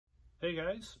Hey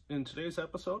guys, in today's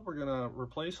episode we're going to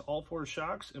replace all 4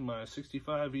 shocks in my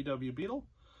 65 VW Beetle,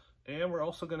 and we're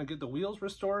also going to get the wheels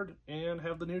restored and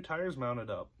have the new tires mounted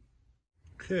up.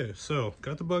 Okay, so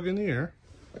got the bug in the air.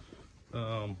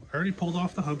 I already pulled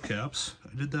off the hubcaps.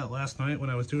 I did that last night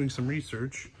when I was doing some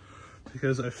research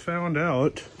because I found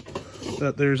out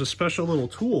that there's a special little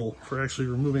tool for actually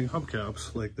removing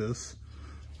hubcaps like this.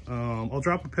 I'll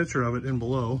drop a picture of it in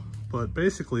below, but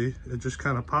basically it just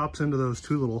kind of pops into those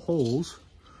 2 little holes.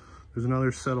 There's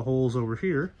another set of holes over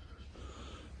here,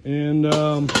 and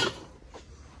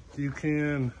you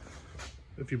can,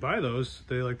 if you buy those,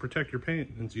 they like protect your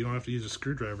paint and you don't have to use a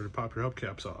screwdriver to pop your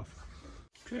hubcaps off.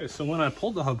 Okay, so when I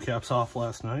pulled the hubcaps off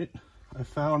last night, I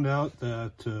found out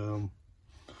that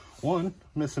one,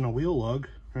 missing a wheel lug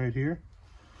right here.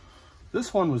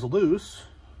 This one was loose.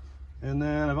 And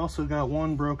then I've also got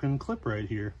one broken clip right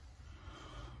here.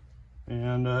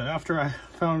 And after I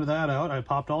found that out, I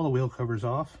popped all the wheel covers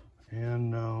off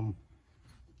and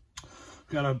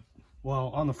well,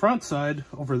 on the front side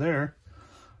over there,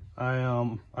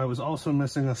 I was also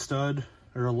missing a stud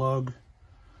or a lug,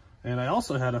 and I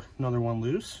also had another one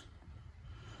loose.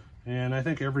 And I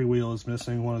think every wheel is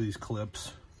missing one of these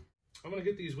clips. I'm gonna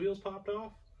get these wheels popped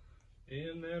off,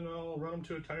 and then I'll run them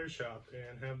to a tire shop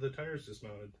and have the tires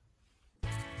dismounted.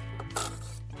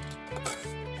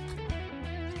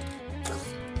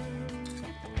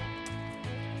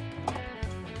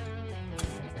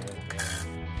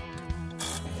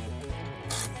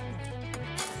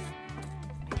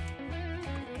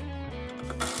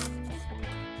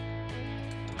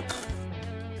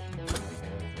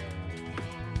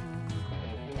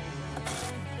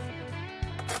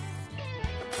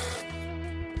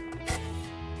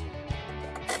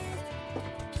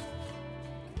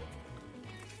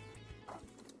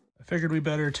 Figured we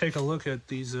better take a look at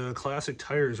these classic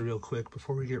tires real quick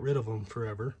before we get rid of them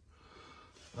forever.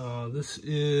 This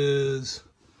is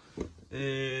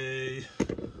a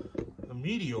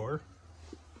Meteor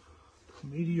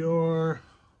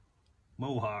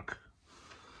Mohawk.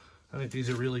 I think these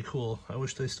are really cool. I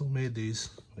wish they still made these.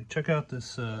 Like, check out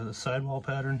this the sidewall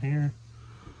pattern here.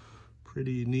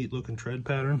 Pretty neat looking tread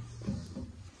pattern.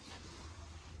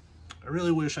 I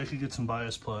really wish I could get some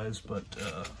bias plies, but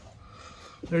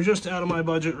they're just out of my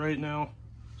budget right now,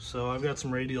 so I've got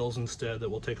some radials instead that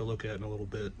we'll take a look at in a little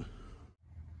bit.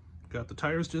 Got the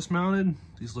tires dismounted.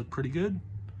 These look pretty good.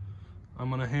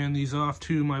 I'm gonna hand these off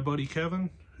to my buddy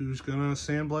Kevin, who's gonna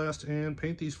sandblast and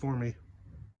paint these for me.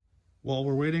 While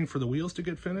we're waiting for the wheels to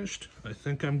get finished, I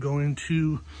think I'm going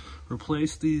to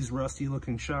replace these rusty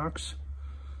looking shocks.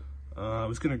 I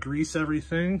was gonna grease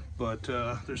everything, but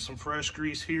there's some fresh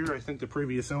grease here. I think the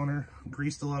previous owner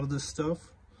greased a lot of this stuff.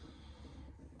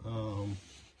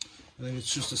 I think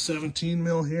it's just a 17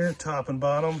 mil here, top and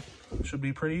bottom. Should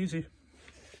be pretty easy.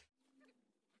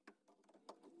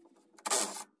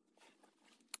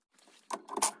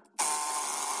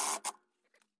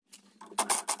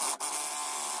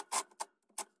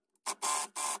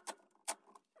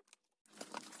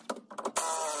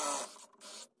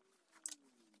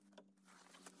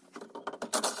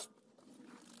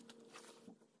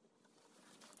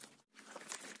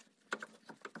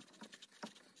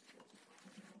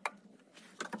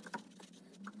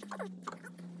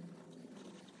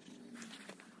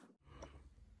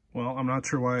 Well, I'm not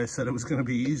sure why I said it was going to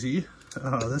be easy.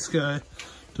 This guy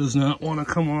does not want to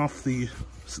come off the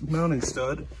mounting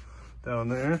stud down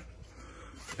there.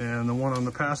 And the one on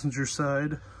the passenger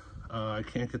side, I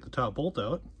can't get the top bolt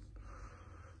out.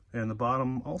 And the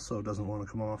bottom also doesn't want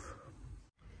to come off.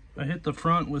 I hit the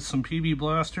front with some PB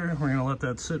Blaster. We're going to let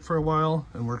that sit for a while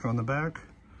and work on the back.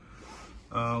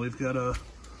 We've got a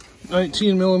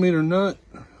 19 millimeter nut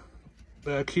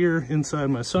back here inside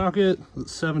my socket,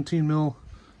 17 mil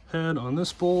head on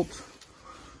this bolt.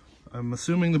 I'm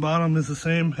assuming the bottom is the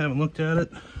same, haven't looked at it.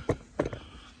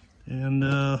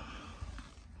 And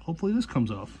hopefully this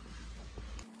comes off.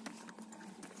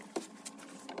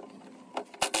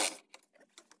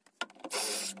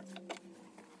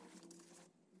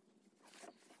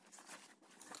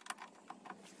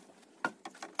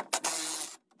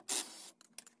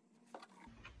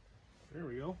 There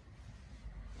we go.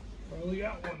 Finally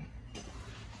got one.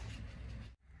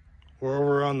 We're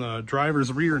over on the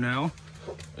driver's rear now,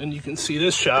 and you can see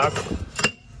this shock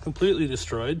completely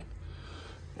destroyed.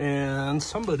 And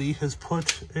somebody has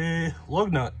put a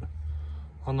lug nut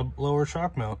on the lower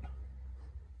shock mount,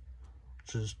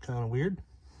 which is kind of weird.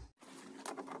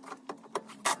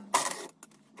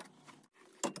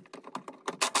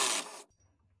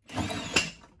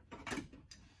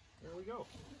 There we go.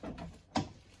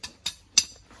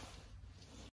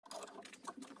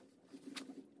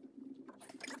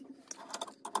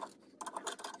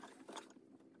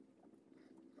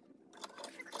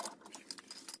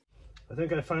 I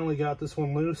think I finally got this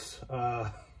one loose.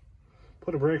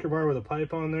 Put a breaker bar with a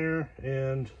pipe on there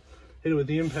and hit it with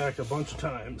the impact a bunch of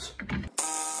times.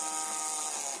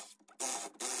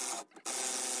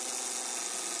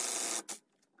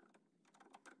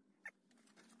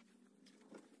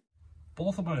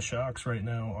 Both of my shocks right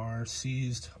now are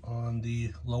seized on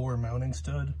the lower mounting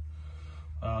stud.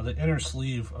 The inner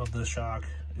sleeve of the shock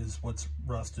is what's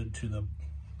rusted to the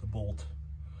bolt.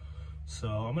 So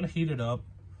I'm gonna heat it up.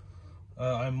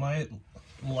 I might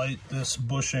light this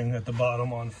bushing at the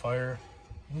bottom on fire.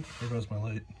 Oops, there goes my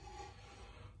light.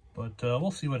 But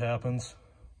we'll see what happens.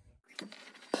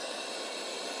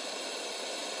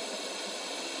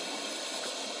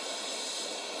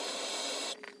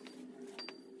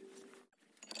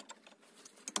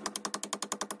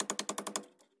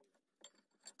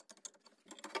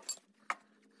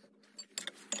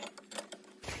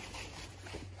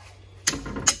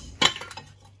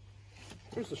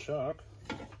 Here's the shock.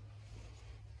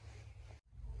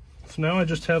 So now I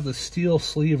just have the steel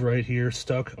sleeve right here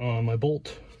stuck on my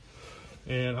bolt.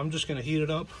 And I'm just gonna heat it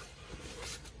up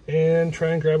and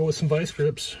try and grab it with some vice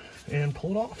grips and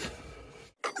pull it off.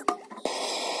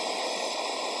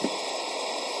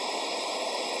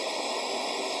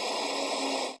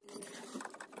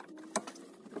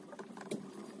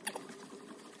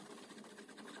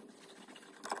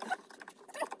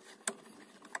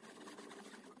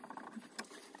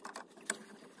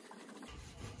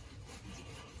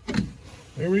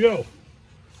 There we go.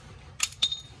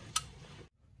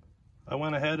 I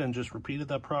went ahead and just repeated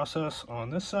that process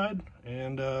on this side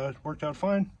and it worked out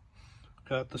fine.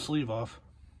 Got the sleeve off.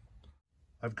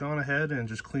 I've gone ahead and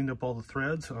just cleaned up all the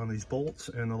threads on these bolts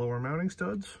and the lower mounting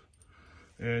studs.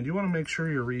 And you want to make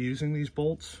sure you're reusing these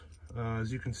bolts.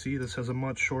 As you can see, this has a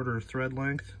much shorter thread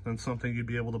length than something you'd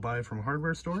be able to buy from a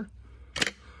hardware store.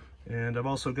 And I've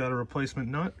also got a replacement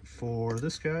nut for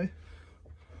this guy.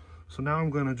 So now I'm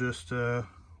going to just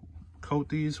coat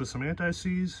these with some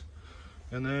anti-seize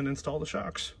and then install the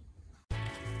shocks.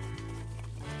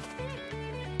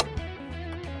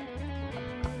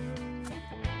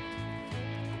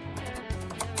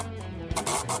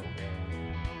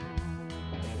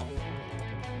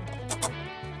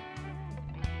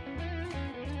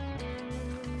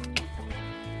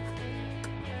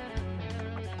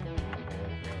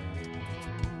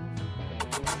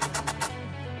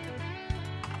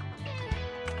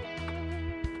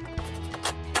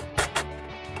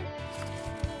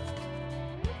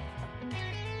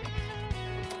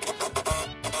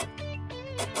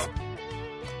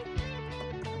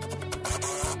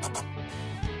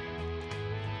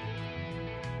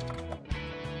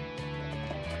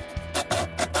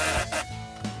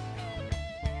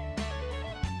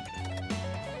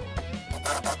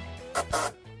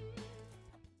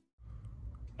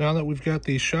 Now that we've got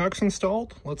these shocks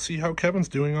installed, let's see how Kevin's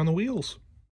doing on the wheels.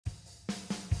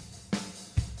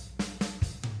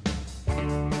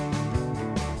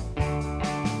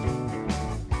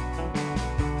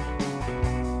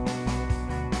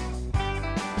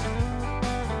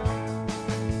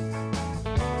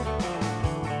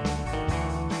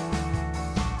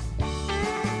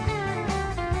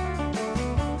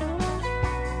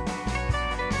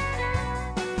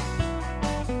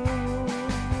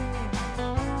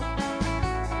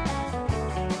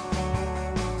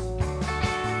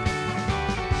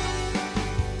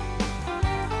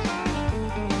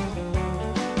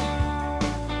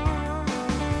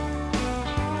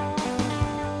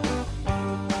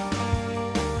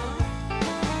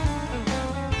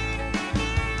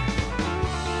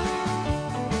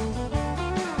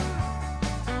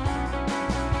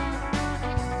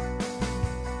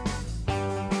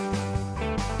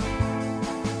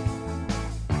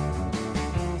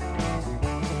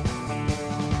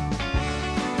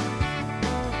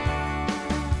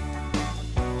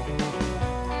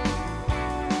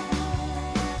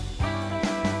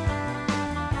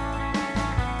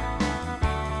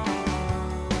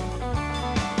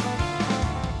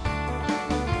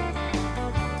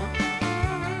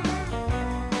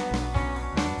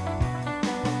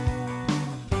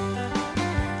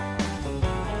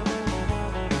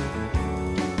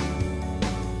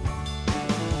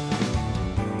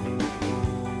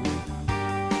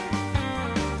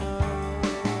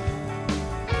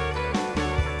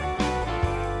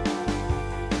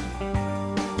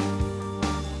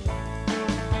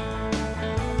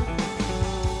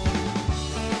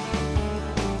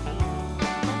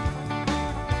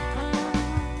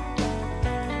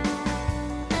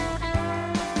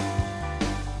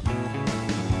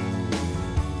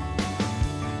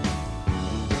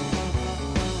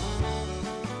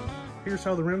 Here's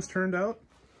how the rims turned out.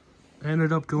 I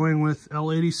ended up going with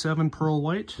L87 Pearl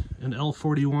White and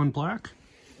L41 Black.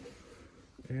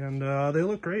 And they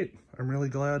look great. I'm really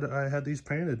glad I had these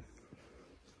painted.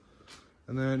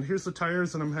 And then here's the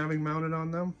tires that I'm having mounted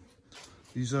on them.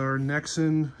 These are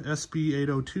Nexen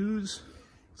SB802s.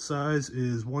 Size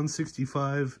is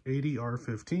 165/80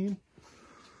 R15.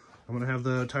 I'm gonna have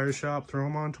the tire shop throw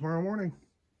them on tomorrow morning.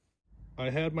 I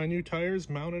had my new tires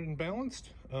mounted and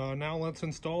balanced. Now let's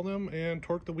install them and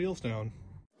torque the wheels down.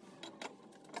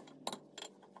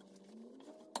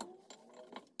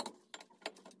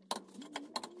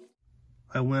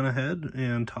 I went ahead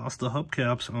and tossed the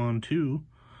hubcaps on too,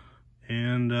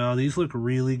 and these look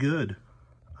really good.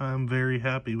 I'm very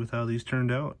happy with how these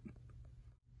turned out.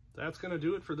 That's gonna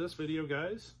do it for this video,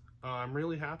 guys. I'm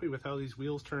really happy with how these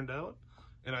wheels turned out,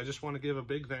 and I just want to give a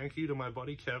big thank you to my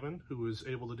buddy Kevin, who was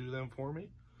able to do them for me.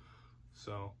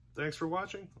 So thanks for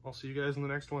watching. I'll see you guys in the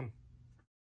next one.